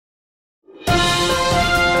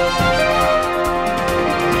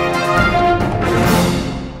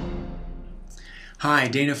Hi,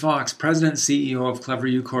 Dana Fox, President and CEO of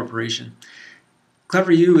ClevrU Corporation.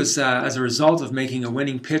 ClevrU is as a result of making a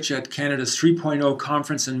winning pitch at Canada's 3.0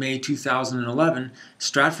 conference in May 2011,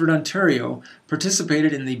 Stratford, Ontario,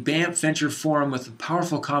 participated in the Banff Venture Forum with a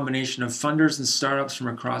powerful combination of funders and startups from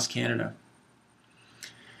across Canada.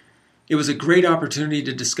 It was a great opportunity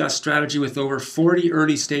to discuss strategy with over 40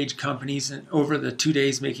 early-stage companies and over the 2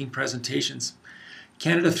 days making presentations.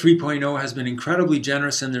 Canada 3.0 has been incredibly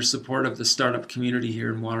generous in their support of the startup community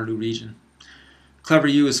here in Waterloo region.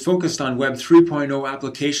 ClevrU is focused on Web 3.0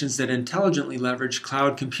 applications that intelligently leverage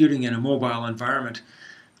cloud computing in a mobile environment.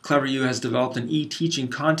 ClevrU has developed an e-teaching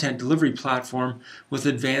content delivery platform with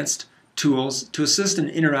advanced tools to assist in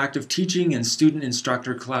interactive teaching and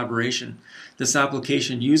student-instructor collaboration. This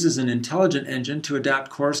application uses an intelligent engine to adapt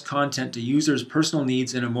course content to users' personal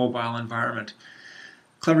needs in a mobile environment.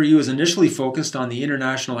 ClevrU is initially focused on the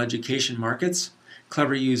international education markets.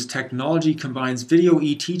 ClevrU's technology combines video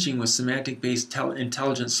e-teaching with semantic-based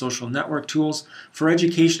intelligent social network tools for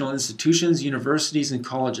educational institutions, universities, and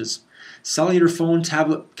colleges, cellular phone,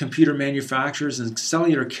 tablet, computer manufacturers, and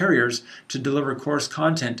cellular carriers to deliver course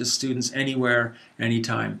content to students anywhere,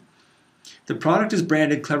 anytime. The product is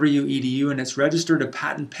branded ClevrU EDU and it's registered a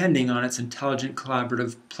patent pending on its intelligent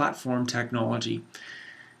collaborative platform technology.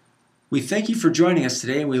 We thank you for joining us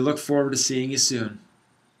today and we look forward to seeing you soon.